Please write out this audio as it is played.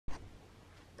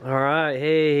All right,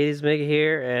 hey, it's Mega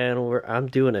here, and I'm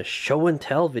doing a show and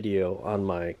tell video on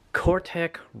my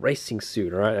Cortech racing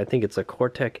suit. All right, I think it's a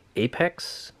Cortech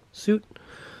Apex suit,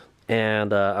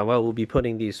 and I will be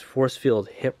putting these force field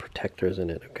hip protectors in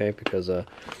it. Okay, because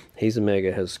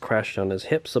Mega has crashed on his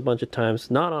hips a bunch of times,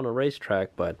 not on a racetrack,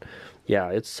 but yeah,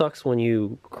 it sucks when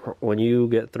you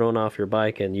get thrown off your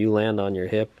bike and you land on your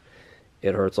hip.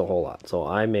 It hurts a whole lot, so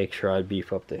I make sure I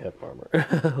beef up the hip armor.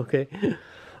 Okay.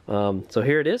 So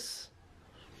here it is.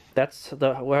 That's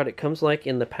what it comes like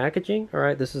in the packaging. All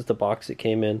right, this is the box it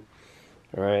came in.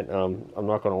 All right, I'm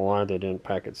not gonna lie, they didn't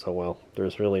pack it so well.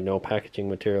 There's really no packaging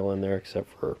material in there except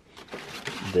for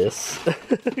this,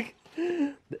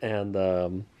 and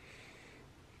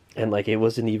like it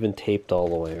wasn't even taped all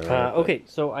the way. Right? Okay,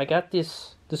 so I got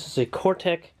this. This is a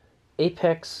Cortech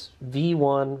Apex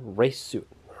V1 race suit.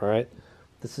 All right,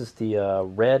 this is the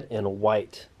red and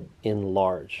white in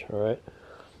large. All right.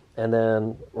 And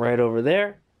then right over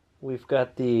there, we've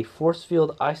got the Force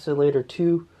Field Isolator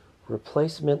 2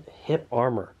 replacement hip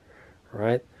armor.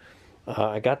 Right?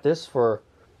 I got this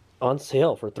on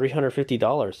sale for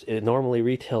 $350. It normally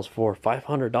retails for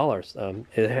 $500.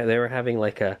 They were having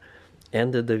like a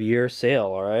end of the year sale,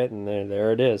 all right? And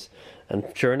there it is. And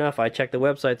sure enough, I checked the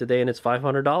website today and it's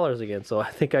 $500 again. So I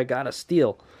think I got a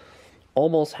steal.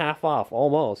 Almost half off,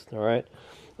 almost, all right?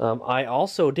 I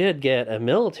also did get a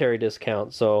military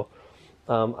discount, so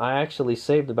I actually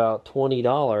saved about $20.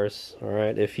 All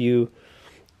right, if you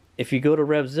go to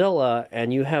Revzilla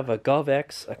and you have a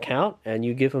GovX account and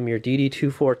you give them your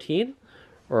DD214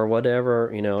 or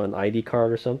whatever, you know, an ID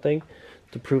card or something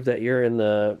to prove that you're in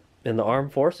the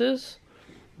armed forces,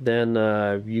 then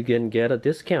you can get a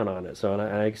discount on it. So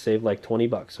I saved like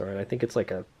 $20. All right, I think it's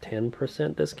like a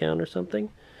 10% discount or something.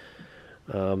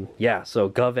 Yeah, so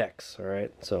GovX, all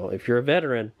right. So if you're a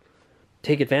veteran,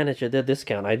 take advantage of the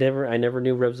discount. I never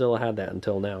knew Revzilla had that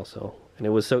until now. So, and it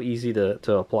was so easy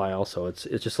to apply. Also, it's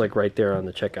just like right there on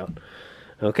the checkout.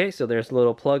 Okay, so there's a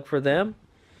little plug for them,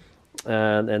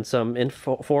 and some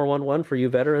info 411 for you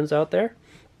veterans out there.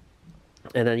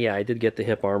 And then yeah, I did get the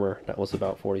hip armor. That was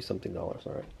about $40 something. All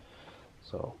right.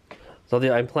 So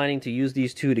I'm planning to use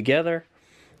these two together.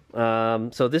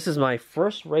 So this is my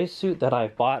first race suit that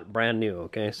I've bought brand new.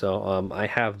 Okay, so I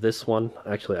have this one.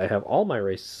 Actually, I have all my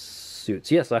race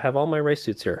suits. Yes, I have all my race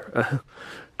suits here.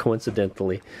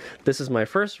 Coincidentally, this is my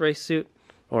first race suit,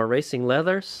 or racing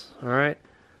leathers. All right,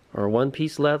 or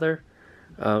one-piece leather.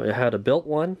 It had a built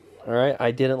one. All right,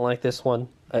 I didn't like this one.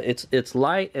 It's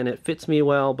light and it fits me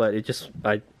well, but it just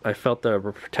I felt the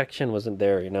protection wasn't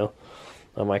there. You know,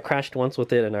 I crashed once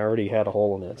with it and I already had a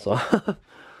hole in it. So.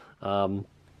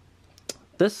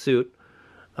 This suit,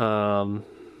 yeah,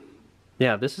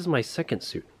 this is my second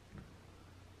suit.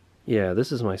 Yeah,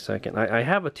 this is my second. I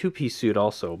have a two-piece suit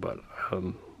also, but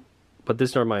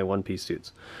these are my one-piece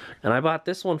suits. And I bought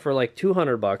this one for like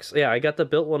 $200. Yeah, I got the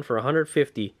built one for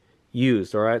 $150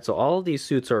 used, all right? So all of these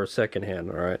suits are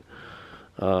secondhand, all right?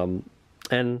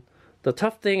 And the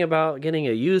tough thing about getting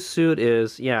a used suit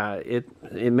is, yeah, it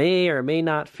may or may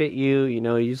not fit you. You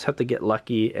know, you just have to get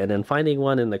lucky. And then finding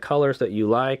one in the colors that you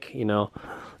like, you know,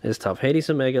 is tough. Hades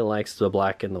Omega likes the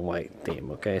black and the white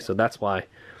theme, okay? So that's why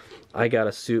I got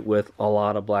a suit with a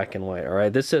lot of black and white, all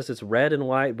right? This says it's red and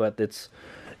white, but it's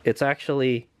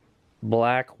actually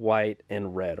black, white,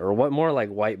 and red. Or what more like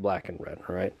white, black, and red,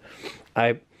 all right?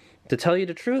 To tell you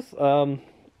the truth,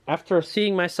 after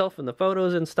seeing myself in the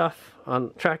photos and stuff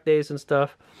on track days and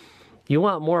stuff, you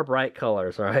want more bright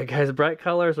colors, all right, guys? Bright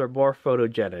colors are more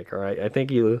photogenic, all right? I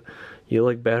think you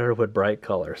look better with bright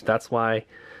colors. That's why,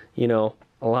 you know,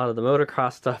 a lot of the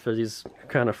motocross stuff is these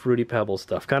kind of Fruity Pebbles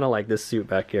stuff, kind of like this suit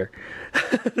back here.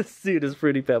 This suit is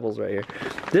Fruity Pebbles right here.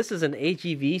 This is an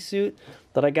AGV suit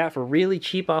that I got for really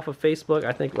cheap off of Facebook.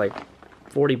 I think like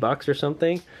 $40 or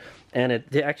something, and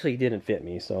it actually didn't fit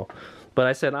me, so. But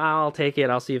I said, I'll take it.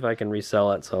 I'll see if I can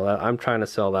resell it. So I'm trying to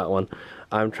sell that one.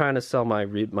 I'm trying to sell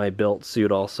my built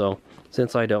suit also,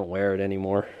 since I don't wear it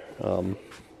anymore.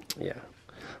 Yeah,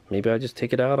 maybe I just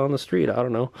take it out on the street. I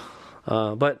don't know.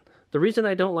 But the reason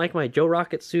I don't like my Joe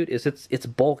Rocket suit is it's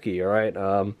bulky. All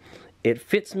right. It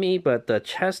fits me, but the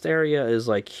chest area is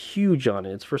like huge on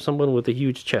it. It's for someone with a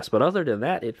huge chest. But other than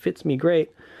that, it fits me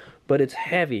great. But it's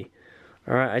heavy.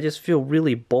 All right, I just feel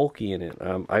really bulky in it.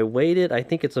 I weighed it. I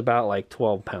think it's about like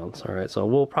 12 pounds. All right, so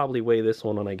we'll probably weigh this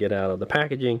one when I get out of the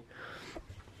packaging.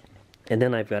 And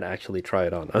then I've got to actually try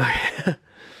it on.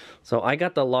 So I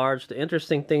got the large. The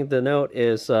interesting thing to note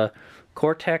is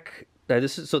Cortech.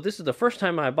 This is the first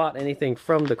time I bought anything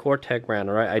from the Cortech brand.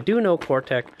 All right, I do know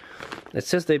Cortech. It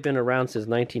says they've been around since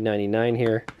 1999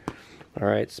 here. All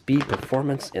right, speed,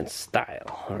 performance, and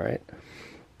style. All right.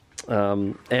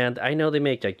 And I know they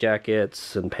make like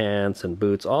jackets and pants and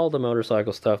boots, all the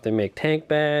motorcycle stuff. They make tank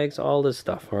bags, all this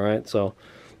stuff. All right, so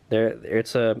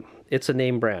it's a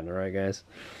name brand. All right, guys.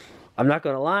 I'm not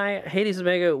gonna lie, Hades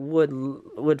Omega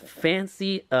would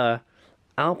fancy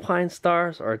Alpine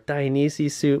Stars or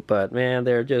Dainese suit, but man,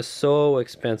 they're just so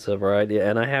expensive, all right? Yeah,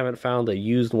 and I haven't found a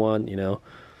used one, you know.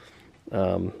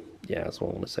 Yeah, that's what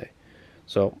I want to say.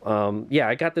 So, yeah,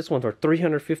 I got this one for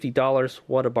 $350.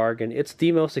 What a bargain. It's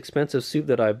the most expensive suit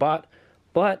that I bought,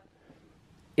 but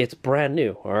it's brand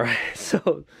new, all right?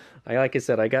 So, like I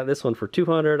said, I got this one for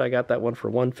 $200. I got that one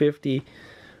for $150.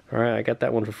 All right, I got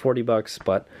that one for 40 bucks,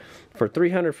 but for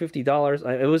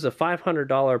 $350, it was a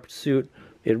 $500 suit.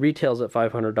 It retails at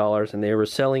 $500, and they were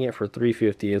selling it for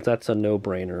 $350. That's a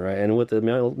no-brainer, right? And with the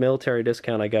military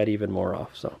discount, I got even more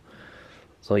off. So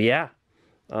yeah.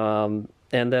 And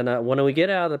then when we get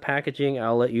out of the packaging,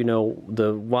 I'll let you know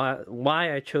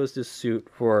why I chose this suit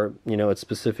for, you know, its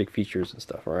specific features and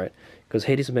stuff. All right, because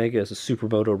Hades Omega is a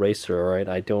supermoto racer. All right,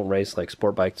 I don't race like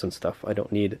sport bikes and stuff. I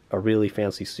don't need a really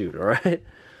fancy suit. All right.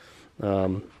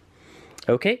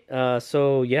 Okay,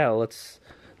 so yeah,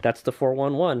 that's the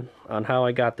 411 on how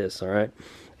I got this, all right?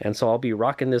 And so I'll be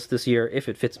rocking this year if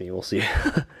it fits me, we'll see.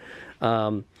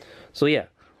 So yeah,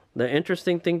 the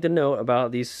interesting thing to know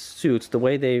about these suits, the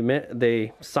way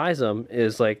they size them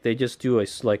is like they just do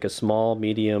like a small,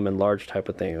 medium, and large type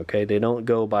of thing, okay? They don't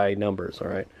go by numbers, all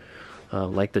right?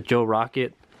 Like the Joe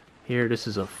Rocket here, this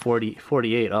is a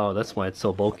 48. Oh, that's why it's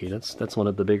so bulky. That's one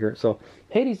of the bigger. So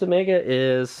Hades Omega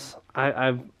is,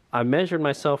 I measured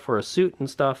myself for a suit and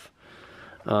stuff.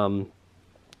 I'm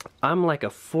like a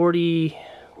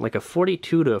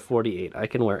 42 to a 48. I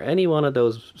can wear any one of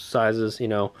those sizes, you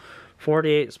know.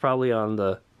 48 is probably on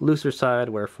the looser side,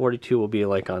 where 42 will be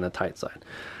like on the tight side.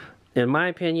 In my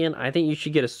opinion, I think you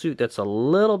should get a suit that's a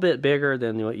little bit bigger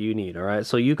than what you need, all right?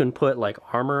 So you can put like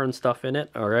armor and stuff in it,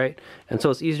 all right? And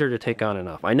so it's easier to take on and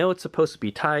off. I know it's supposed to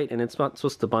be tight and it's not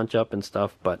supposed to bunch up and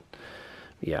stuff, but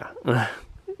yeah.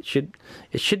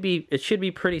 It should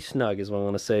be pretty snug is what I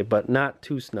want to say, but not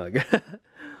too snug.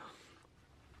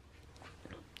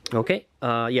 Okay,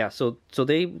 yeah, so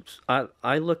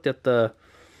I looked at the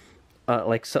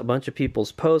like a bunch of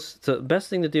people's posts. So the best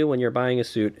thing to do when you're buying a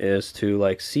suit is to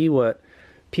like see what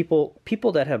people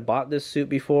that have bought this suit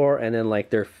before, and then like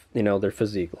their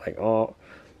physique, like, oh,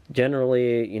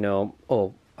 generally, you know,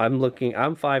 oh, I'm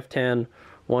 5'10",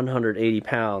 180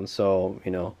 pounds, so,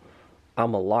 you know,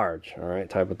 I'm a large, all right,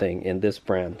 type of thing in this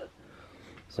brand.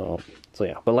 So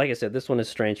yeah, but like I said, this one is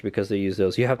strange because they use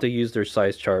those. You have to use their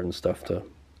size chart and stuff to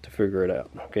figure it out,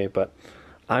 okay? But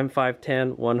I'm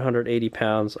 5'10", 180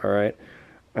 pounds, all right,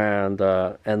 and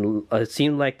it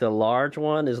seemed like the large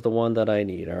one is the one that I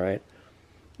need, all right.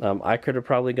 I could have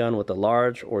probably gone with the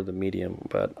large or the medium,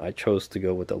 but I chose to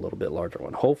go with the little bit larger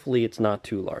one. Hopefully it's not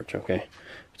too large, okay? If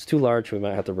it's too large, we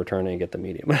might have to return it and get the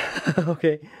medium,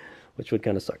 okay? Which would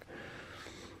kind of suck.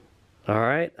 All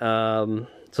right,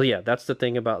 so yeah, that's the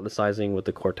thing about the sizing with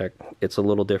the Cortech. It's a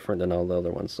little different than all the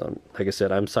other ones. Like I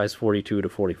said, I'm size 42 to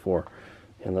 44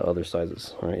 in the other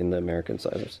sizes, right, in the American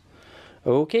sizes.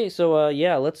 Okay, so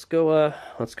yeah, let's go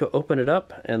open it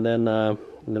up, and then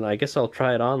I guess I'll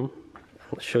try it on.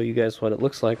 I'll show you guys what it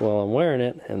looks like while I'm wearing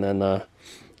it, and then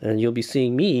you'll be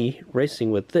seeing me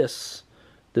racing with this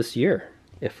year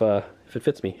if it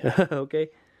fits me.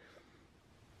 Okay.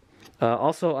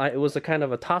 Also, it was a kind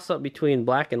of a toss-up between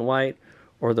black and white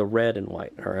or the red and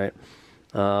white, all right?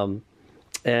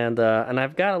 And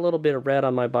I've got a little bit of red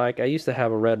on my bike. I used to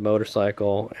have a red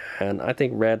motorcycle, and I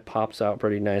think red pops out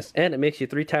pretty nice. And it makes you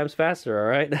 3 times faster, all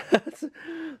right?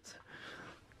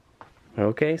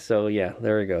 Okay, so yeah,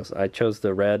 there it goes. I chose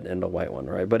the red and the white one,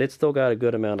 right? But it's still got a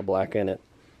good amount of black in it,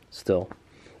 still.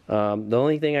 The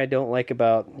only thing I don't like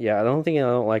about, the only thing I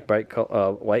don't like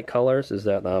white colors is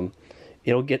that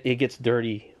it gets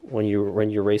dirty when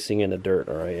you're racing in the dirt,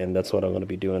 all right? And that's what I'm going to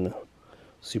be doing.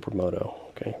 Supermoto.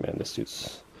 Okay, man, this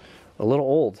suit's a little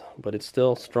old, but it's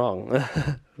still strong.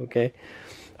 Okay,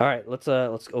 all right, let's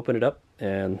open it up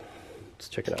and let's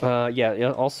check it out.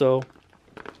 Yeah. Also,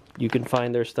 you can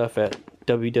find their stuff at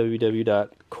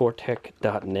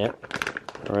www.cortech.net.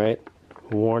 All right.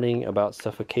 Warning about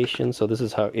suffocation. So this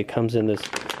is how it comes in this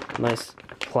nice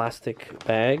plastic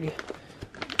bag.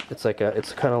 It's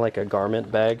kind of like a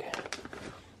garment bag.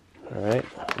 All right.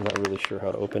 I'm not really sure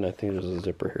how to open. I think there's a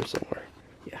zipper here somewhere.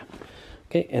 Yeah.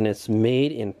 Okay, and it's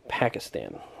made in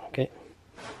Pakistan. Okay.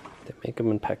 They make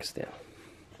them in Pakistan.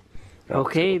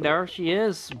 Okay, there she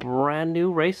is. Brand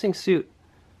new racing suit.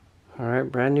 All right,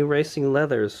 brand new racing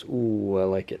leathers. Ooh, I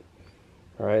like it.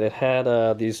 All right, it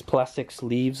had these plastic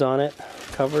sleeves on it,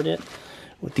 covered it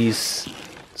with these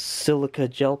silica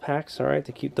gel packs, all right,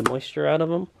 to keep the moisture out of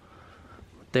them.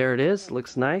 There it is,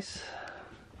 looks nice.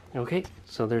 Okay,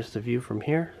 so there's the view from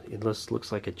here. It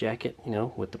looks like a jacket, you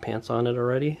know, with the pants on it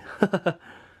already.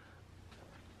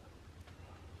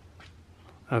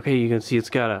 Okay, you can see it's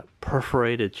got a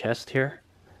perforated chest here.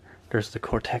 There's the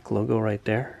Cortech logo right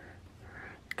there.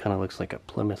 Kind of looks like a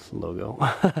Plymouth logo.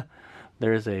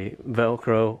 There's a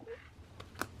Velcro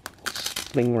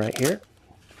thing right here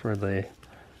for the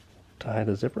to hide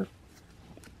the zipper.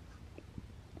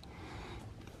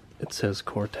 It says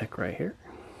Cortech right here.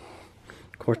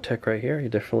 Cortech right here. You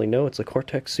definitely know it's a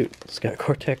Cortech suit. It's got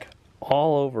Cortech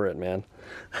all over it, man.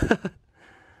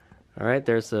 All right,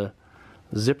 there's a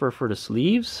zipper for the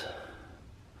sleeves.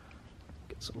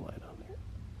 Get some light on here.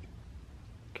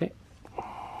 Okay.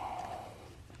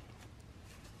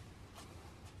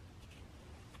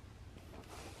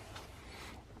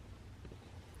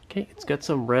 Okay, it's got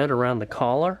some red around the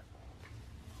collar.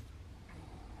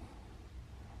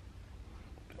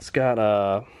 It's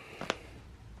got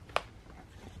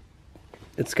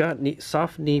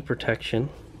soft knee protection.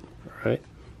 All right.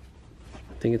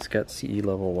 I think it's got CE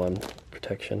level 1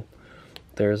 protection.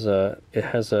 There's it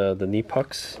has the knee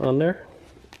pucks on there.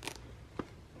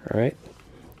 All right.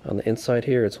 On the inside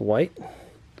here, it's white.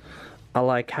 I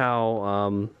like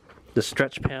how the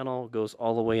stretch panel goes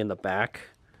all the way in the back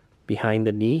behind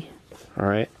the knee. All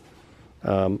right.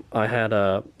 I had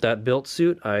that built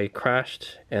suit. I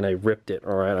crashed and I ripped it.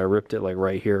 All right. I ripped it like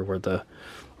right here where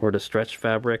the stretch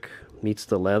fabric meets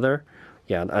the leather.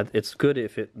 Yeah, it's good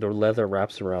if the leather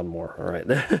wraps around more. All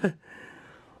right.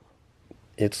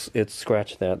 It's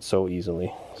scratched that so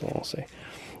easily. So I'll say.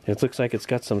 It looks like it's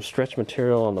got some stretch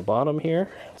material on the bottom here.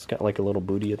 It's got like a little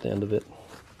booty at the end of it.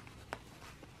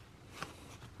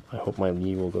 I hope my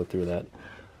knee will go through that.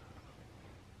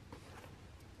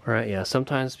 All right, yeah.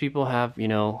 Sometimes people have, you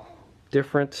know,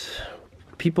 different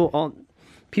people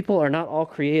are not all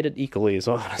created equally, is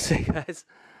all I want to say, guys.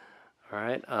 All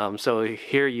right. So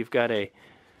here you've got a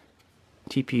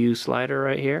TPU slider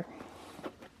right here.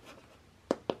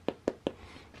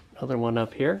 Another one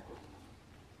up here.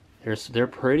 They're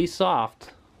pretty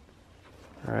soft.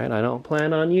 All right. I don't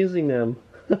plan on using them.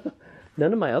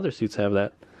 None of my other suits have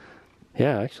that.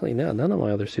 Yeah, actually, no. None of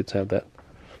my other suits have that.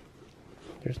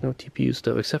 There's no TPU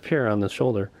stuff except here on the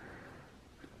shoulder.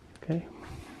 Okay.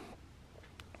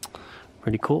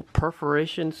 Pretty cool.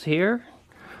 Perforations here.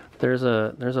 There's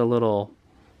a little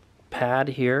pad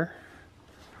here.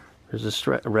 There's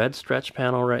a red stretch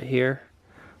panel right here.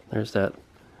 There's that.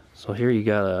 So here you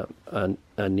got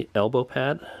an elbow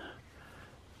pad,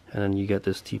 and then you get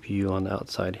this TPU on the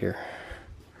outside here.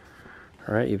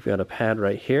 All right, you've got a pad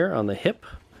right here on the hip.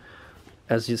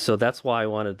 So that's why I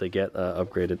wanted to get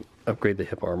upgrade the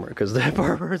hip armor, because the hip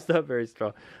armor is not very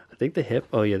strong. I think the hip.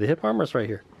 Oh yeah, the hip armor is right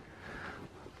here.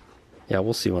 Yeah,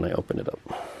 we'll see when I open it up.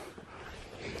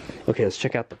 Okay, let's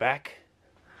check out the back.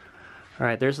 All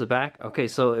right, there's the back. Okay,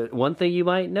 so one thing you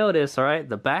might notice, all right,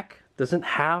 the back doesn't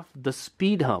have the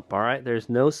speed hump, all right? There's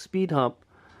no speed hump,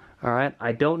 all right?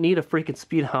 I don't need a freaking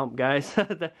speed hump, guys.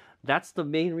 That's the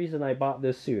main reason I bought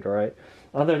this suit, all right?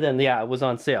 Other than, yeah, it was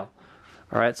on sale.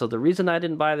 All right, so the reason I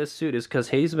didn't buy this suit is because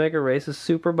Hades Mega races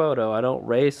Supermoto. I don't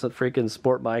race freaking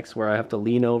sport bikes where I have to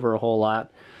lean over a whole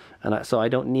lot. And so I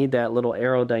don't need that little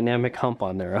aerodynamic hump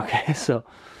on there, okay? So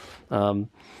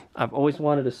I've always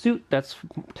wanted a suit that's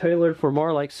tailored for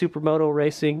more like Supermoto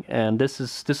racing, and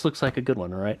this looks like a good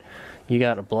one, all right? You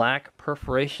got black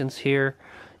perforations here.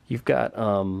 You've got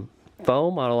foam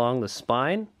along the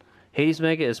spine. Hades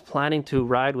Mega is planning to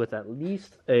ride with at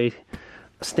least a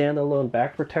standalone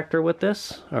back protector with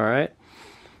this, all right?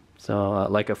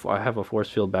 So I have a force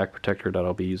field back protector that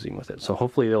I'll be using with it. So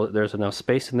hopefully there's enough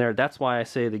space in there. That's why I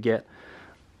say to get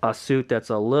a suit that's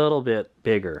a little bit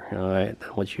bigger, all right, than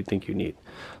what you think you need.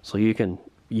 So you can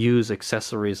use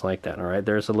accessories like that, all right?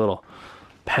 There's a little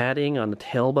padding on the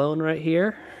tailbone right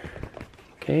here.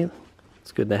 Okay,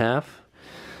 it's good to have.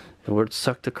 The word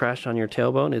suck to crash on your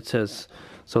tailbone. It says,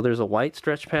 so there's a white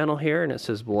stretch panel here, and it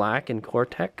says black in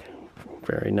Cortech.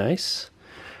 Very nice.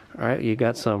 All right, you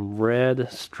got some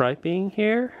red striping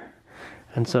here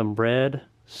and some red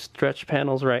stretch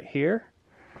panels right here.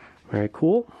 Very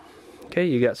cool. Okay,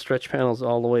 you got stretch panels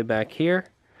all the way back here.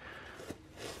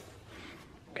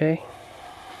 Okay.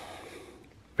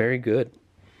 Very good.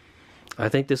 I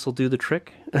think this will do the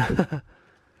trick.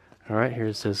 All right,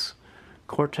 here's this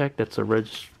Cortech. That's a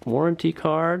warranty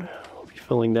card. I'll be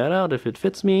filling that out if it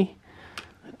fits me.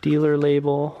 A dealer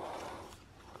label.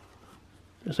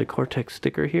 There's a Cortech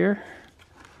sticker here.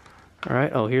 All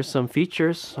right. Oh, here's some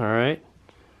features. All right.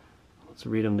 Let's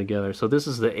read them together. So this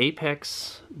is the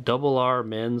Apex RR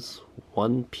men's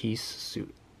one-piece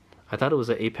suit. I thought it was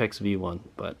an Apex V1,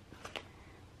 but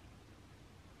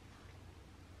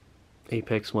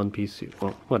Apex one-piece suit.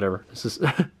 Well, whatever. This is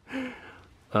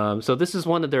so this is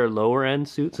one of their lower end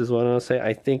suits, is what I want to say.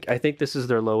 I think this is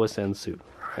their lowest end suit.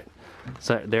 All right.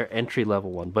 So their entry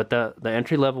level one, but the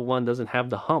entry level one doesn't have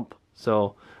the hump,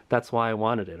 so that's why I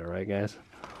wanted it. All right, guys.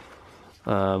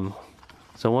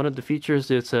 So one of the features,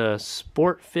 it's a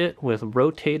sport fit with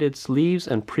rotated sleeves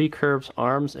and pre-curved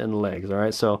arms and legs. All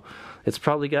right, so it's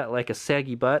probably got like a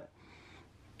saggy butt,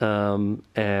 and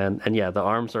yeah, the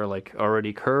arms are like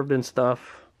already curved and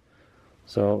stuff.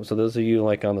 So those of you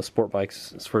like on the sport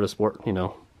bikes, it's for the sport, you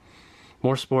know,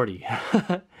 more sporty.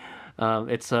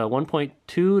 It's a 1.2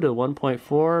 to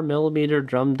 1.4 millimeter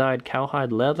drum dyed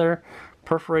cowhide leather,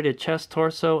 perforated chest,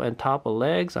 torso, and top of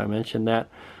legs. I mentioned that.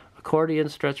 Accordion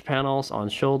stretch panels on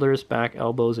shoulders, back,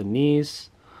 elbows, and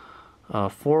knees.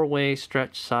 Four-way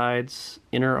stretch sides,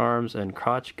 inner arms, and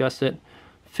crotch gusset.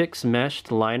 Fixed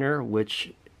meshed liner,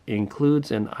 which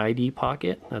includes an ID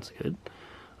pocket. That's good.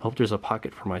 I hope there's a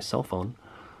pocket for my cell phone.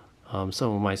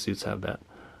 Some of my suits have that.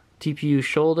 TPU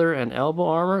shoulder and elbow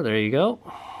armor. There you go.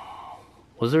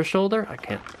 Was there shoulder? I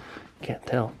can't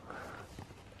tell.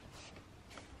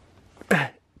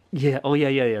 Yeah. Oh yeah.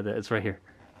 It's right here.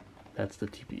 That's the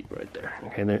TP right there.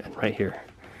 Okay, there, right here.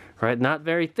 All right, not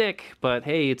very thick, but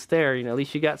hey, it's there. You know, at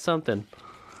least you got something.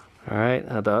 All right,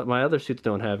 my other suits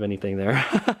don't have anything there.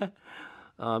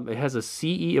 It has a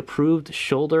CE approved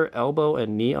shoulder, elbow,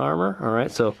 and knee armor. All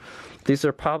right, so these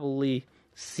are probably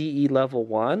CE level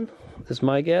 1, is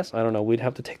my guess. I don't know. We'd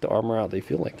have to take the armor out. They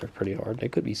feel like they're pretty hard. They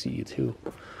could be CE 2.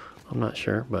 I'm not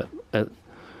sure, but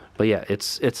yeah,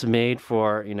 it's made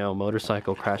for, you know,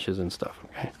 motorcycle crashes and stuff.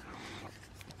 Okay.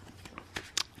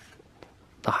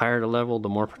 The higher the level, the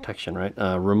more protection, right?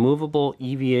 Removable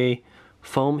EVA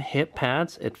foam hip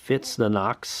pads. It fits the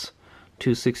Knox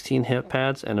 216 hip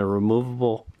pads, and a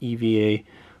removable EVA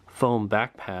foam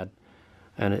back pad,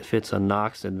 and it fits a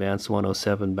Knox Advanced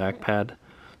 107 back pad.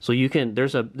 So you can,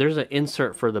 there's an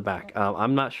insert for the back.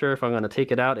 I'm not sure if I'm going to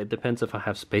take it out. It depends if I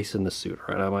have space in the suit,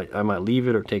 right? I might leave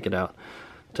it or take it out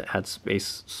to add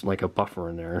space, like a buffer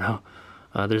in there. You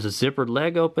know? There's a zippered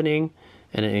leg opening,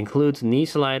 and it includes knee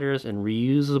sliders and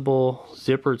reusable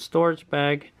zippered storage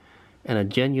bag and a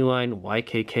genuine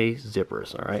YKK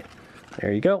zippers. All right,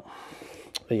 there you go.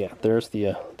 But yeah, there's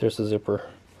the zipper.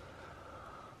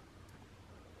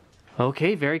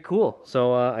 Okay, very cool.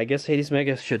 So I guess Hades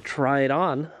Mega should try it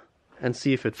on and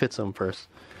see if it fits him first.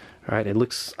 All right, it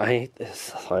looks, I hate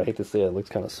this. I hate to say it looks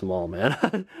kind of small,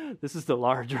 man. This is the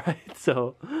large, right?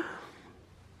 So,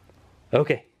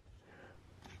 okay.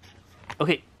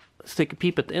 Let's take a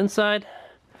peep at the inside.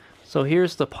 So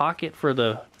here's the pocket for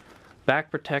the back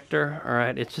protector. All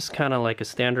right, it's just kind of like a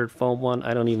standard foam one.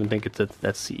 I don't even think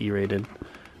that's CE rated.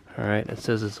 All right, it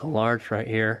says it's a large right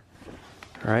here.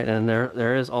 All right, and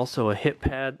there is also a hip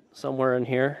pad somewhere in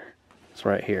here. It's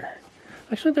right here.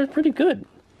 Actually, they're pretty good.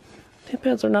 Hip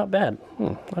pads are not bad.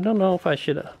 I don't know if I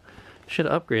should have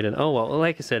upgraded. Oh well,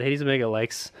 like I said, Hades Omega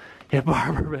likes hip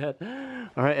armor pad.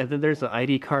 All right, and then there's the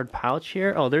ID card pouch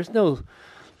here. Oh, there's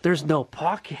no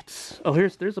pockets. Oh,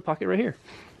 there's a pocket right here.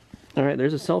 All right,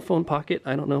 there's a cell phone pocket.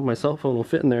 I don't know if my cell phone will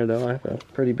fit in there though. I have a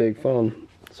pretty big phone,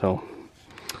 so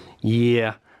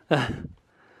yeah.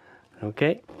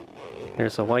 Okay,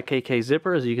 there's a YKK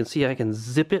zipper. As you can see, I can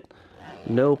zip it,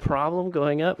 no problem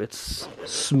going up. It's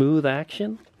smooth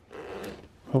action.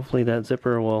 Hopefully that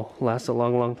zipper will last a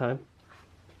long time.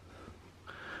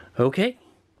 Okay,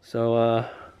 so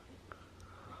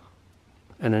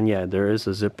and then yeah, there is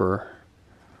a zipper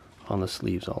on the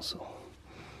sleeves also.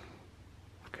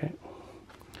 Okay,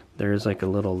 there's like a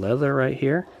little leather right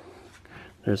here.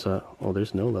 There's no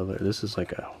leather. This is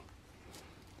like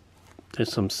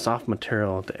there's some soft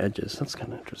material at the edges. That's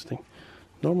kind of interesting.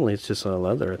 Normally it's just a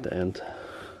leather at the end.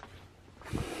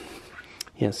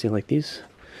 Yeah, see, like these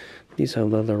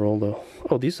have leather rolled though.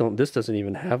 Oh, this doesn't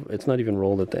even have, it's not even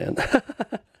rolled at the end.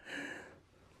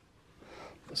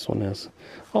 This one has,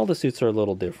 all the suits are a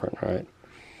little different, right?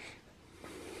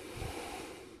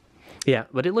 Yeah,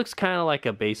 but it looks kind of like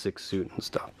a basic suit and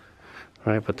stuff.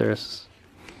 All right, but there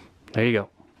you go.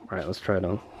 All right, let's try it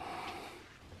on.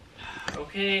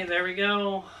 Okay, there we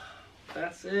go.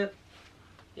 That's it.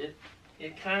 It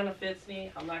kind of fits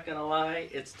me. I'm not gonna lie.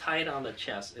 It's tight on the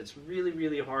chest. It's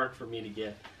really hard for me to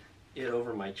get it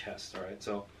over my chest. All right,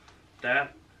 so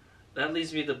that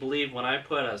leads me to believe when I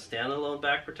put a standalone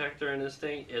back protector in this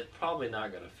thing, it's probably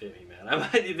not gonna fit me, man. I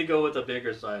might need to go with a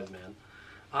bigger size, man.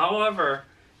 However,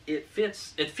 it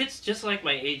fits just like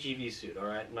my AGV suit. All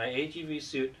right, my AGV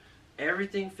suit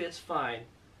everything fits fine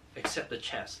except the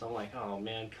chest. I'm like, oh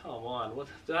man, come on. What,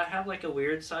 do I have like a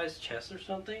weird sized chest or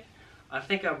something? I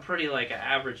think I'm pretty like an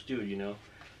average dude, you know.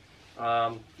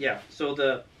 Yeah, so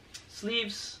the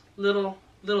sleeves little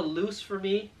loose for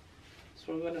me. That's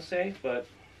what I'm gonna say, but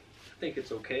I think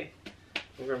it's okay.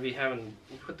 We're gonna be having,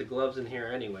 we'll put the gloves in here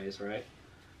anyways, right?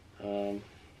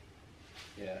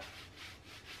 Yeah.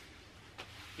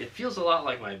 It feels a lot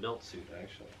like my built suit,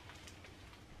 actually.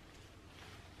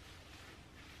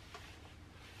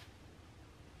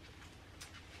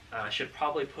 I should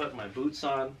probably put my boots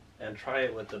on and try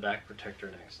it with the back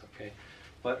protector next, okay?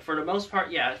 But for the most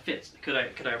part, yeah, it fits. Could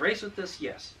I race with this?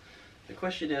 Yes. The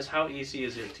question is, how easy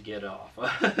is it to get off?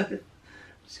 I'm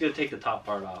just gonna take the top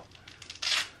part off.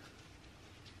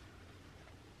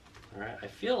 All right. I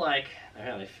feel like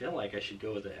I should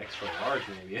go with the extra large,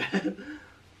 maybe. Let's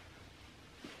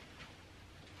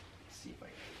see if I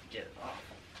can get it off.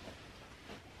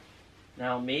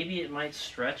 Now, maybe it might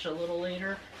stretch a little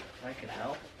later. That could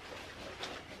help.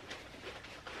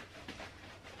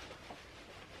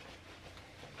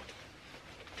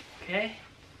 Okay.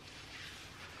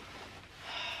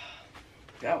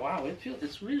 Yeah, wow,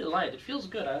 it's really light. It feels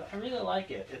good. I really like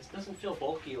it. It doesn't feel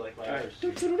bulky like my other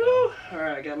suit.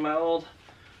 Alright, I got my old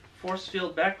force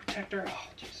field back protector. Oh,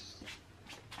 Jesus.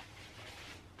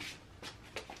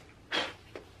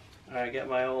 Alright, I got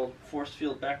my old force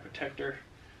field back protector.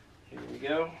 Here we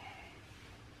go.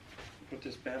 Put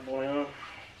this bad boy on.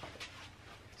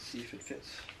 See if it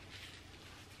fits.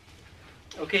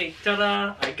 Okay,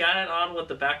 ta-da! I got it on with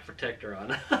the back protector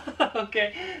on.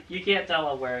 Okay, you can't tell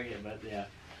I'm wearing it, but yeah.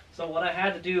 So what I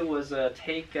had to do was I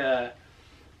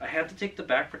had to take the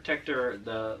back protector,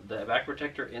 the back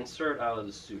protector insert out of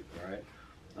the suit. All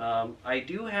right. I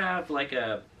do have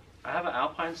I have an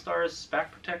Alpine Stars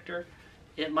back protector.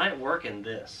 It might work in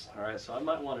this. All right, so I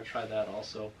might want to try that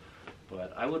also,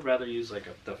 but I would rather use like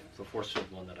the force field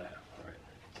one that I have. All right,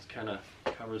 it kind of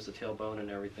covers the tailbone and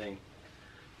everything.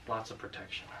 Lots of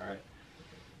protection, all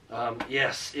right.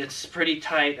 Yes, it's pretty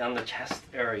tight on the chest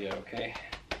area, okay?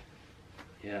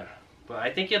 Yeah, but I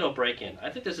think it'll break in.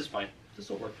 I think this is fine. This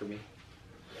will work for me.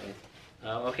 Okay,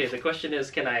 okay, the question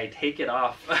is, can I take it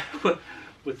off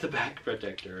with the back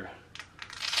protector?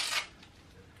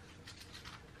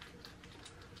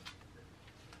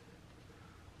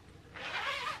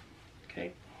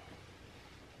 Okay,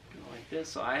 go like this.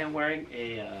 So I am wearing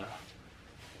a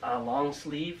long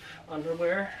sleeve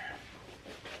underwear.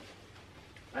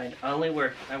 I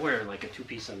wear like a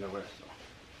two-piece underwear, so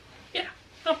yeah,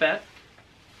 not bad.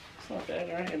 It's not bad,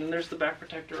 all right. And then there's the back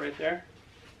protector right there.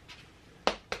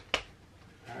 All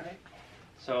right.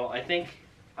 So I think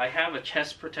I have a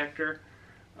chest protector.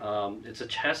 It's a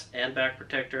chest and back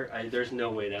protector. There's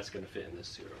no way that's gonna fit in this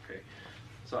suit, okay?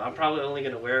 So I'm probably only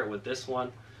gonna wear it with this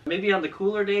one. Maybe on the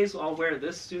cooler days I'll wear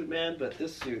this suit, man. But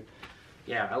this suit,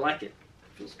 yeah, I like it.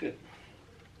 Feels good.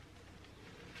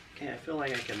 Okay, I feel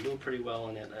like I can move pretty well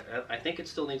in it. I think it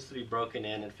still needs to be broken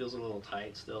in. It feels a little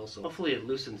tight still, so hopefully it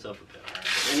loosens up a bit. All right.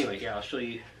 But anyway, yeah, I'll show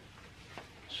you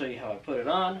how I put it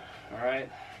on. All right.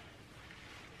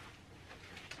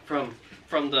 From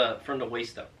the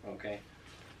waist up. Okay.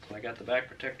 So I got the back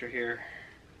protector here.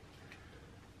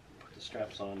 Put the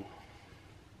straps on.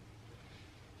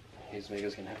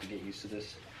 Mega's gonna have to get used to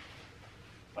this.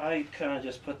 I kind of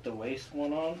just put the waist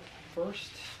one on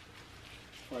first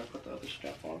before I put the other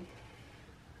strap on.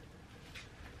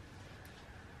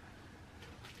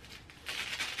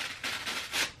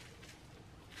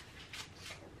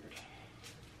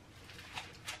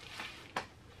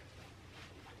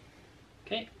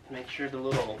 Okay, make sure the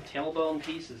little tailbone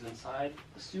piece is inside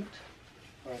the suit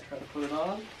before I try to put it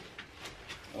on.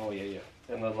 Oh yeah,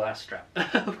 and the last strap.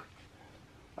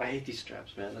 I hate these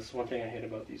straps, man. That's one thing I hate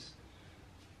about these.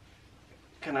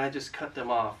 Can I just cut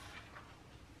them off?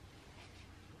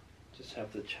 Just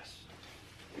have the chest.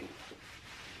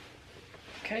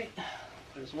 Okay,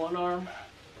 there's one arm,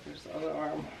 there's the other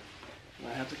arm. And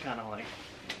I have to kind of like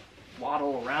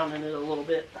waddle around in it a little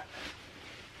bit.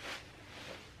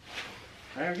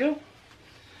 There we go.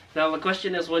 Now the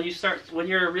question is, when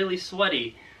you're really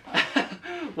sweaty,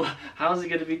 well, how's it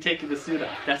going to be taking the suit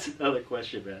off? That's another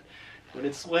question, man. When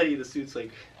it's sweaty, the suit's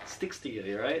like sticks to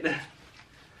you, right?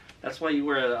 That's why you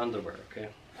wear the underwear, okay?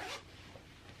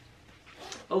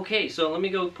 Okay, so let me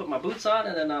go put my boots on,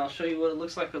 and then I'll show you what it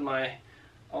looks like with my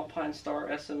Alpine Star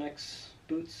SMX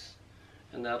boots,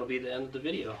 and that'll be the end of the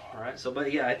video. All right. So,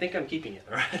 but yeah, I think I'm keeping it.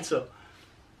 All right. So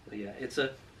yeah, it's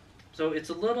a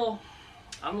little.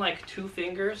 I'm like 2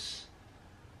 fingers.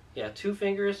 Yeah, 2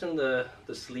 fingers in the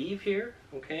sleeve here.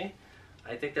 Okay.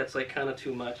 I think that's like kind of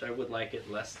too much. I would like it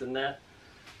less than that.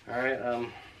 All right.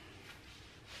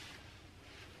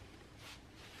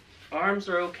 Arms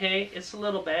are okay. It's a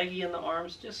little baggy in the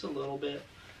arms, just a little bit.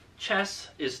 Chest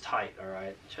is tight, all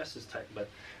right? Chest is tight, but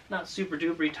not super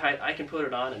duper tight. I can put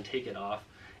it on and take it off.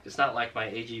 It's not like my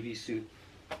AGV suit.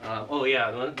 Oh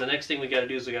yeah, the next thing we got to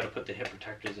do is we got to put the hip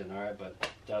protectors in, all right? But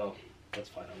that's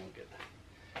fine. I won't get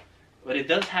that. But it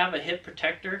does have a hip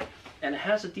protector, and it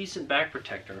has a decent back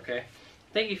protector. Okay.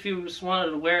 I think if you just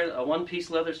wanted to wear a one-piece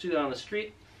leather suit on the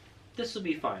street, this will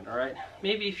be fine. All right.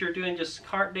 Maybe if you're doing just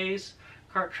kart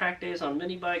track days on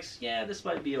mini bikes, yeah, this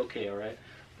might be okay. All right.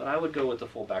 But I would go with the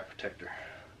full back protector.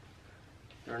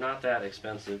 They're not that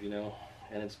expensive, you know,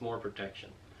 and it's more protection.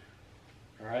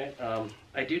 All right.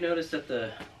 I do notice that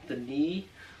the knee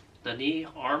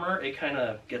armor, it kind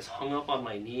of gets hung up on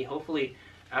my knee. Hopefully,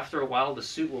 after a while, the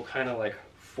suit will kind of like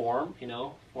form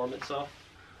itself.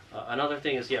 Another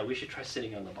thing is, yeah, we should try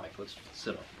sitting on the bike. Let's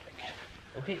sit on the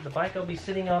bike. Okay, the bike I'll be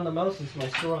sitting on the most is my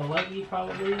store on Lightly,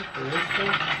 probably for this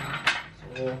thing.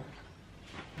 So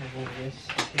I'm going to just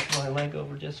take my leg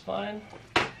over just fine.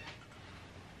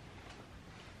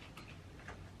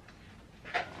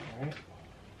 Alright.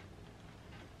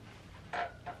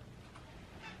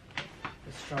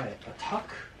 Let's try it. A tuck.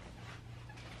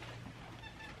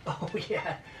 Oh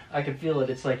yeah, I can feel it.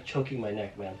 It's like choking my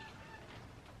neck, man.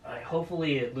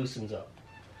 Hopefully it loosens up.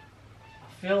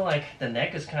 I feel like the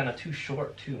neck is kind of too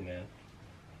short too, man.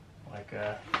 Like,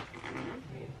 I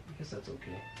mean, I guess that's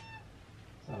okay.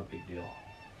 It's not a big deal.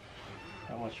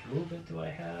 How much movement do I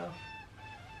have?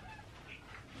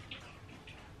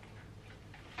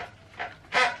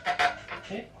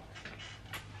 Okay.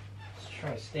 Let's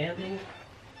try standing.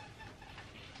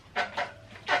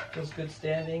 Feels good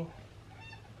standing.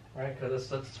 Right, because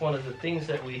that's one of the things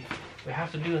that we have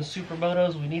to do in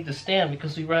Supermotos. We need to stand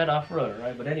because we ride off-road,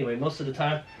 right? But anyway, most of the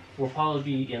time, we'll probably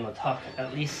be in a tuck,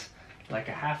 at least like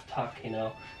a half tuck, you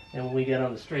know. And when we get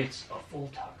on the straights, a full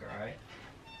tuck, all right?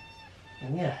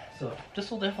 And yeah, so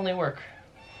this will definitely work.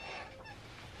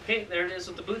 Okay, there it is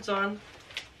with the boots on.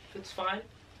 Fits fine.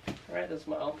 All right, that's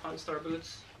my Alpine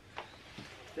boots.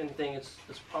 If anything, it's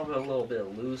probably a little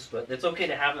bit loose, but it's okay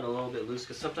to have it a little bit loose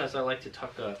because sometimes I like to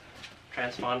tuck a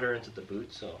transponder into the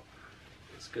boot, so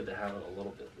it's good to have it a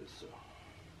little bit loose.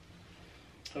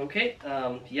 So. Okay,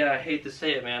 yeah, I hate to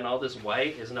say it, man, all this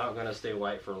white is not going to stay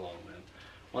white for long, man.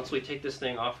 Once we take this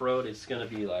thing off-road, it's going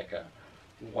to be like a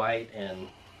white and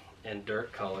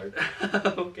dirt colored.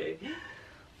 Okay,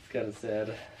 it's kind of sad.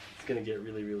 It's going to get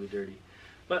really, really dirty.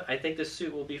 But I think this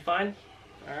suit will be fine.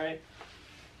 All right.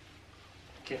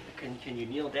 Can you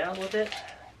kneel down with it?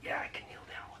 Yeah, I can kneel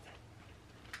down with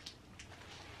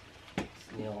it.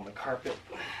 Let's kneel on the carpet.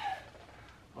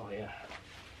 Oh yeah.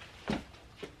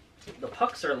 The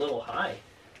pucks are a little high.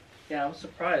 Yeah, I'm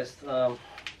surprised. I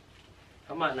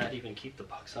might not even keep the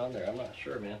pucks on there. I'm not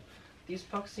sure, man. These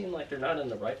pucks seem like they're not in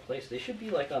the right place. They should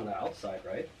be like on the outside,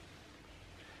 right?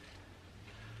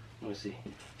 Let me see.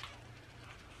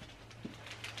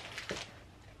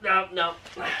 No,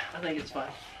 I think it's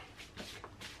fine.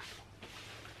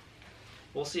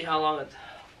 We'll see how long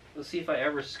let's see if I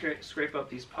ever scrape up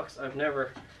these pucks. I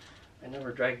never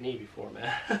dragged knee before,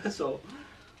 man. So,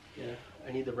 yeah,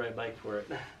 I need the right bike for it.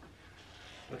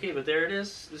 Okay, but there it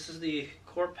is. This is the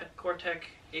Cortech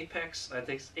Apex. I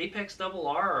think it's Apex RR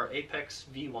or Apex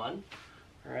V1. All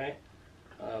right.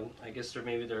 I guess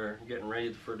maybe they're getting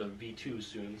ready for the V2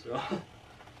 soon. So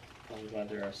I'm glad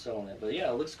they're selling it. But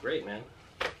yeah, it looks great, man.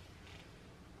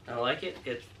 I like it.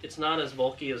 It's not as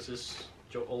bulky as this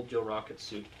old Joe Rocket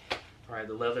suit. All right,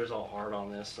 the leather's all hard on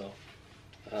this, so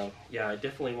yeah, I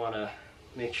definitely want to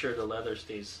make sure the leather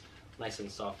stays nice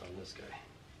and soft on this guy.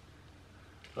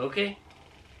 Okay,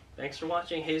 thanks for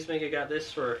watching. Hazemega got this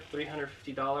for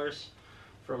 $350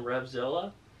 from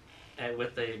Revzilla, and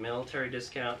with a military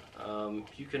discount.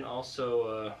 You can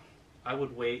also, I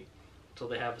would wait until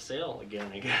they have a sale again,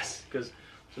 I guess, because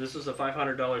so this was a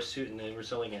 $500 suit and they were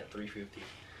selling it at $350,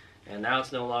 and now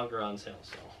it's no longer on sale.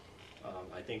 So.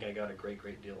 I think I got a great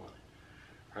deal on it.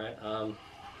 All right,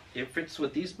 it fits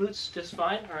with these boots just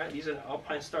fine. All right, these are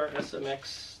Alpine Star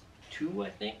SMX 2, I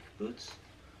think, boots.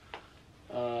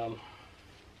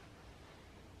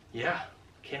 Yeah,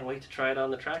 can't wait to try it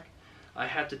on the track. I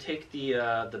had to take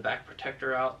the back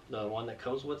protector out, the one that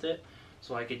comes with it,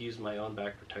 so I could use my own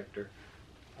back protector.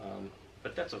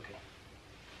 But that's okay.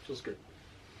 Feels good.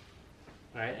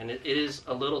 All right, and it is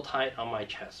a little tight on my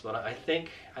chest, but I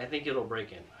think it'll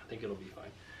break in. I think it'll be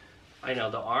fine. I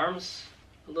know the arms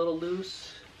a little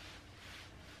loose,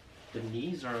 the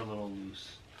knees are a little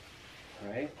loose.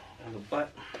 All right, and the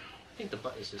butt, I think the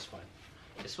butt is just fine.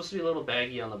 It's supposed to be a little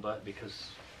baggy on the butt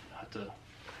because I have to,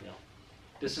 you know,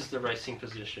 this is the resting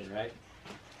position, right?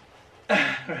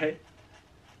 Right.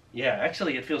 Yeah,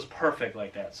 actually it feels perfect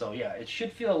like that. So yeah, it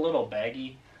should feel a little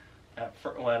baggy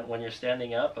when you're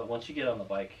standing up, but once you get on the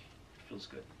bike, it feels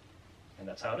good. And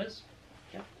that's how it is.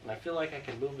 Yeah, and I feel like I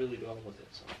can move really well with it.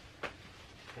 So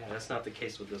yeah, that's not the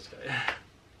case with this guy.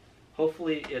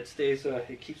 Hopefully it stays,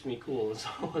 it keeps me cool, that's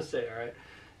all I want to say, alright?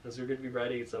 Because we're going to be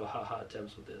riding in some hot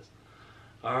temps with this.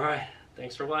 Alright,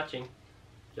 thanks for watching.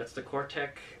 That's the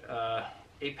Cortech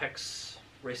Apex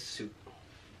race suit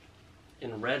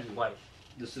in red and white.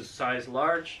 This is size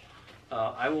large.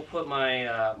 I will put my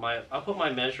I'll put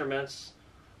my measurements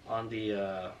on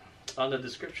the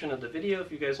description of the video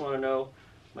if you guys want to know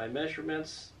my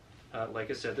measurements. Like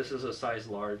I said, this is a size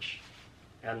large,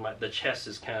 and the chest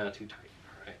is kind of too tight.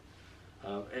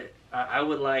 All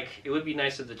right. It would be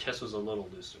nice if the chest was a little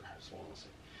looser. That's what I want to say,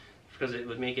 because it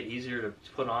would make it easier to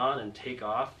put on and take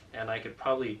off, and I could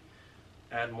probably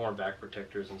add more back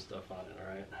protectors and stuff on it. All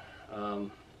right.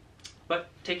 But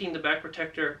taking the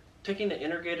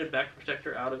integrated back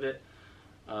protector out of it,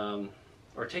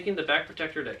 or taking the back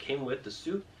protector that came with the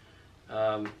suit,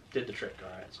 did the trick. All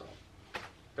right, so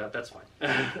that's fine.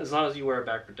 As long as you wear a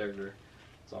back protector,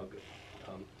 it's all good.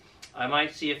 I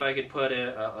might see if I could put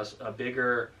a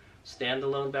bigger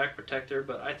standalone back protector,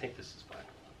 but I think this is fine.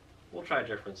 We'll try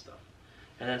different stuff.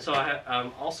 And then so I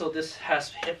have, also this has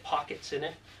hip pockets in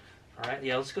it. All right,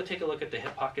 yeah, let's go take a look at the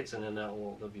hip pockets, and then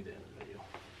that'll be the end of the video.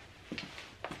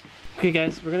 Okay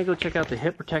guys, we're gonna go check out the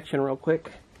hip protection real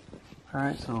quick. All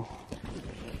right, so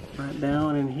right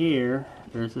down in here,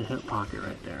 there's a hip pocket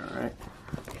right there, all right?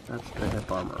 That's the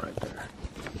hip armor right there.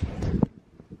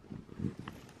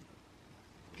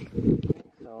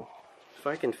 So if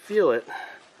I can feel it,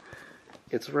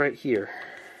 it's right here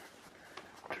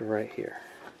to right here.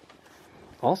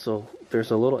 Also,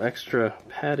 there's a little extra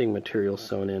padding material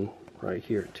sewn in right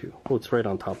here too. Oh, it's right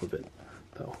on top of it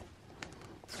though.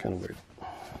 It's kind of weird.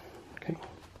 Okay.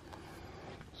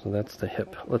 So that's the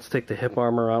hip. Let's take the hip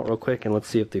armor out real quick and let's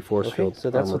see if the force field. So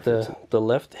that's what the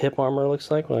left hip armor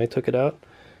looks like when I took it out.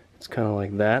 It's kind of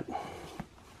like that.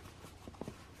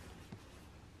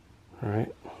 All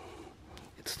right.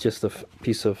 It's just a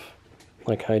piece of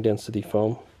like high density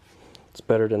foam. It's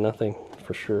better than nothing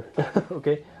for sure.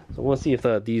 Okay. So we'll see if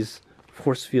these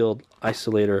force field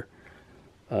isolator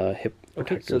hip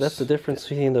protectors. So that's the difference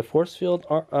between the force field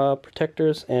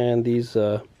protectors and these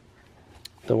the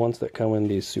ones that come in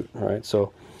these suit. All right.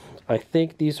 So I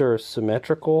think these are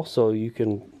symmetrical, so you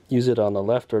can use it on the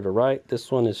left or the right.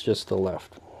 This one is just the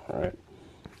left. All right.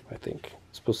 I think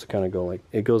it's supposed to kind of go like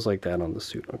it goes like that on the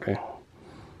suit. Okay.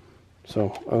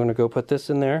 So I'm gonna go put this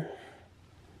in there.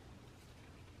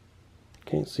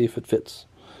 Okay. See if it fits.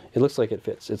 It looks like it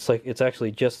fits. It's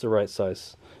actually just the right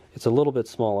size. It's a little bit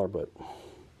smaller, but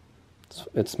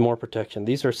it's more protection.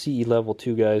 These are CE level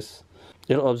 2, guys.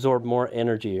 It'll absorb more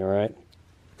energy, all right?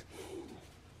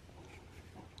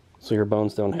 So your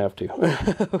bones don't have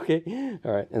to. Okay,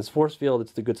 all right. And it's force field.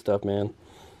 It's the good stuff, man.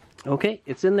 Okay,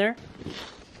 it's in there.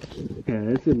 Yeah,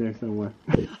 it's in there somewhere.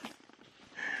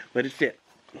 But it fit.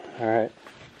 All right.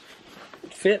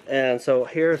 It fit, and so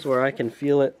here's where I can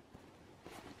feel it.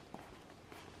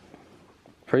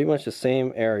 Pretty much the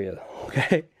same area,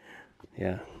 okay?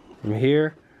 Yeah, from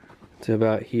here to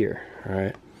about here, all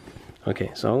right?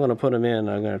 Okay, so I'm gonna put them in,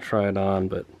 I'm gonna try it on,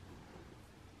 but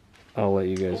I'll let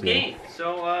you guys know. Okay,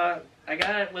 so I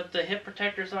got it with the hip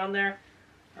protectors on there,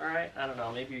 all right? I don't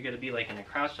know, maybe you're gonna be like in a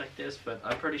crouch like this, but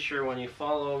I'm pretty sure when you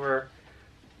fall over,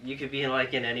 you could be in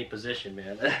like in any position,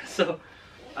 man. So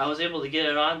I was able to get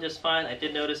it on just fine. I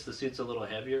did notice the suit's a little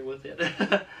heavier with it.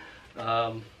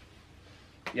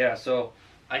 Yeah, so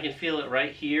I can feel it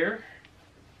right here,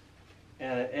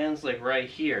 and it ends like right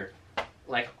here,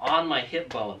 like on my hip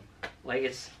bone. Like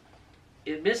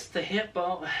it missed the hip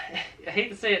bone. I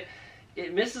hate to say it,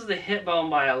 it misses the hip bone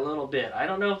by a little bit. I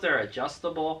don't know if they're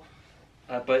adjustable,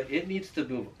 but it needs to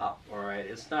move up. All right,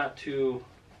 it's not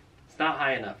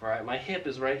high enough. All right, my hip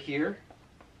is right here.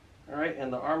 All right,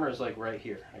 and the armor is like right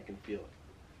here. I can feel it.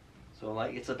 So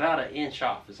like it's about an inch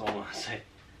off is all I want to say.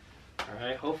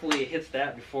 Alright, hopefully it hits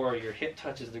that before your hip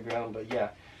touches the ground, but yeah,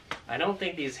 I don't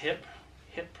think these hip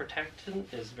protection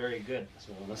is very good, that's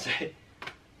what I want to say.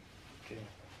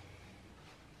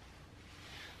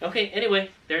 Okay,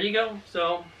 anyway, there you go.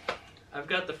 So I've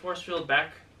got the force field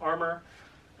back armor,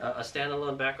 a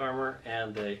standalone back armor,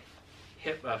 and the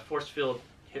hip force field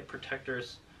hip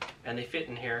protectors, and they fit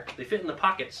in here. They fit in the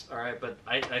pockets, alright, but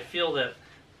I feel that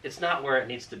it's not where it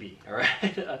needs to be, alright?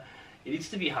 It needs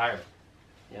to be higher.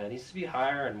 Yeah, it needs to be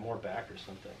higher and more back or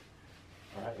something.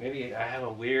 All right, maybe I have a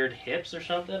weird hips or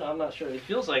something. I'm not sure. It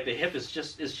feels like the hip is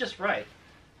just right,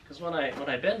 because when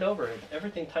I bend over,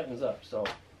 everything tightens up. So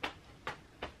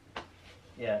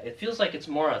Yeah, it feels like it's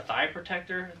more a thigh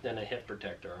protector than a hip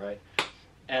protector, right?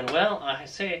 And well, I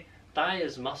say thigh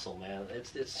is muscle, man.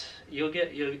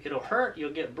 It'll hurt,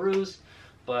 you'll get bruised,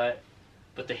 but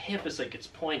the hip is like it's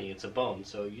pointy, it's a bone,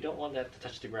 so you don't want that to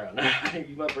touch the ground.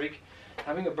 You might break.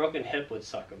 Having a broken hip would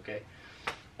suck. Okay.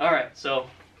 All right, so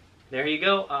there you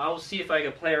go. I'll see if I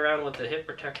can play around with the hip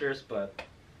protectors, but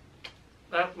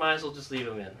I might as well just leave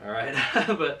them in. All right,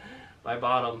 but I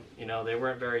bought them. You know, they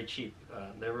weren't very cheap.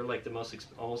 They were like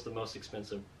almost the most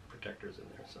expensive protectors in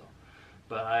there. So,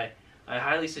 but I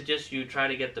highly suggest you try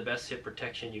to get the best hip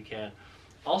protection you can.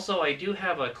 Also, I do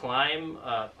have a climb.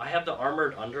 I have the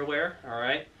armored underwear. All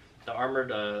right, the armored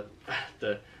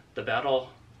the battle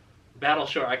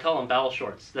short. I call them battle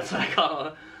shorts. That's what I call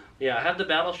them. Yeah, I have the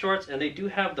battle shorts, and they do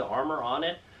have the armor on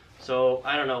it. So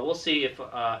I don't know. We'll see if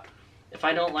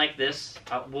I don't like this,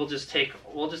 we'll just take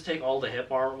all the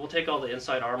hip armor. We'll take all the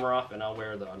inside armor off, and I'll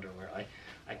wear the underwear.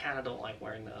 I kind of don't like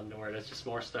wearing the underwear. That's just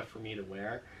more stuff for me to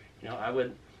wear. You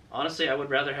know, honestly, I would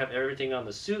rather have everything on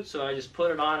the suit, so I just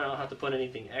put it on. I don't have to put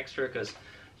anything extra because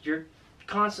you're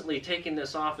constantly taking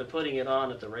this off and putting it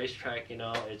on at the racetrack. You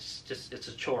know, it's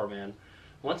a chore, man.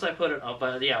 Once I put it on,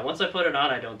 but yeah, once I put it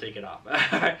on, I don't take it off.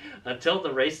 Until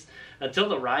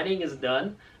the riding is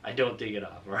done, I don't take it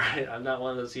off. Right? I'm not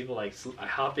one of those people like I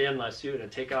hop in my suit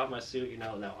and take off my suit. You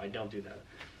know, no, I don't do that.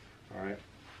 All right.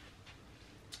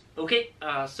 Okay,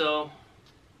 so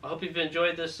I hope you've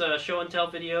enjoyed this show and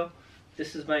tell video.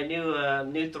 This is my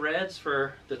new threads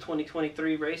for the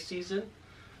 2023 race season.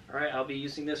 All right, I'll be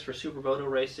using this for Supermoto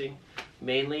racing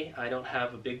mainly. I don't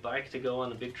have a big bike to go on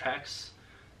the big tracks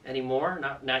anymore,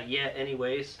 not yet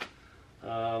anyways.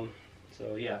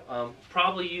 So yeah, we'll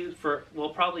probably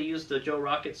use the Joe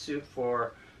Rocket suit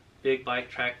for big bike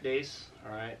track days.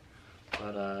 All right,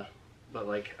 but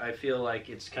like I feel like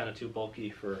it's kind of too bulky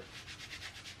for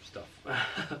stuff.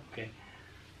 Okay,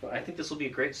 but I think this will be a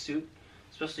great suit,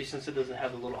 especially since it doesn't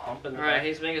have the little hump in the back. All right,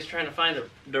 Hayes Mega's trying to find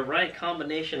the right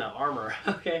combination of armor.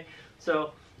 Okay,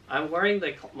 so I'm wearing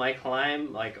my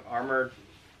Climb like armored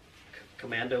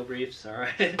commando briefs, all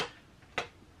right,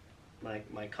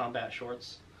 my combat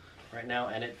shorts right now,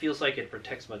 and it feels like it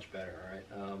protects much better.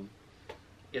 All right,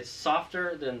 it's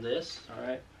softer than this. All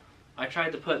right, I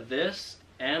tried to put this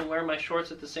and wear my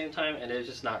shorts at the same time, and it's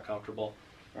just not comfortable.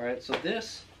 All right, so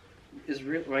this is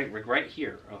right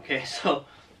here. Okay, so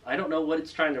I don't know what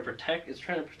it's trying to protect. It's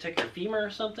trying to protect your femur or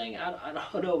something. I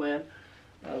don't know, man,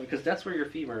 because that's where your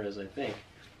femur is, I think,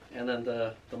 and then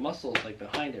the muscle is like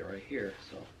behind it right here.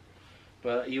 So.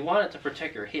 But you want it to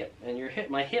protect your hip, and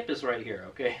my hip is right here,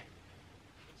 okay?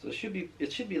 So it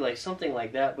should be like something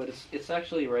like that, but it's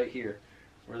actually right here,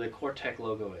 where the Cortech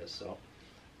logo is. So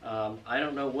I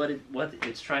don't know what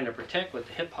it's trying to protect with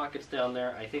the hip pockets down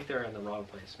there. I think they're in the wrong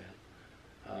place,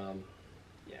 man.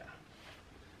 Yeah,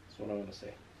 that's what I'm gonna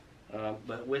say.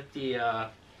 But with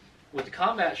the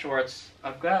combat shorts,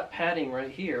 I've got padding right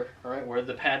here, all right, where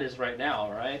the pad is right now,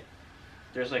 all right?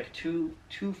 There's like two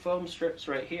foam strips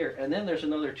right here, and then there's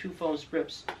another 2 foam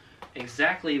strips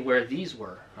exactly where these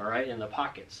were, all right, in the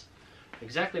pockets.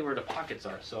 Exactly where the pockets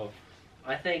are. So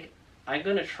I think I'm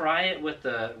going to try it with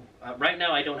the, right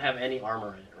now I don't have any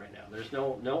armor in it right now. There's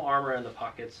no armor in the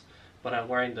pockets, but I'm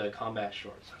wearing the combat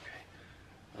shorts,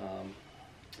 okay.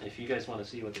 If you guys want to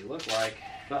see what they look like.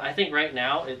 But I think right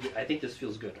now, I think this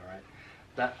feels good, all right.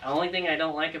 The only thing I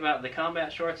don't like about the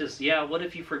combat shorts is, yeah, what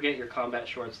if you forget your combat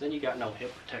shorts? Then you got no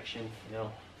hip protection, you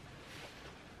know.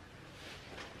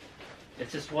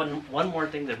 It's just one more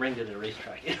thing to bring to the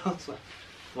racetrack, you know. It's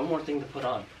one more thing to put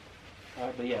on. All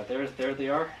right, but yeah, there they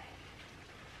are.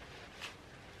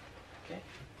 Okay,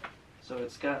 so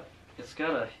it's got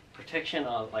a protection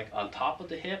on top of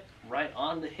the hip, right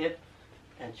on the hip,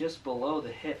 and just below the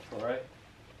hip. All right,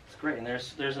 it's great. And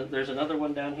there's another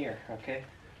one down here. Okay.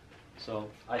 So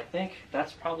I think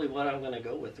that's probably what I'm going to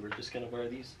go with. We're just going to wear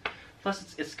these.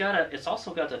 Plus, it's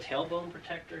also got the tailbone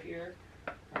protector here,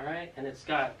 all right, and it's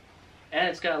got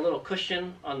a little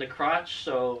cushion on the crotch,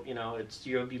 so you know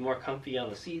you'll be more comfy on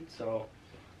the seat. So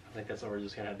I think that's what we're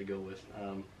just going to have to go with.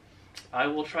 I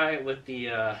will try it with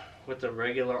the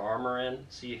regular armor in,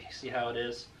 see how it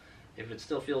is. If it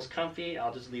still feels comfy,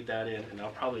 I'll just leave that in, and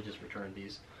I'll probably just return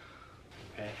these.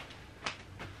 Okay.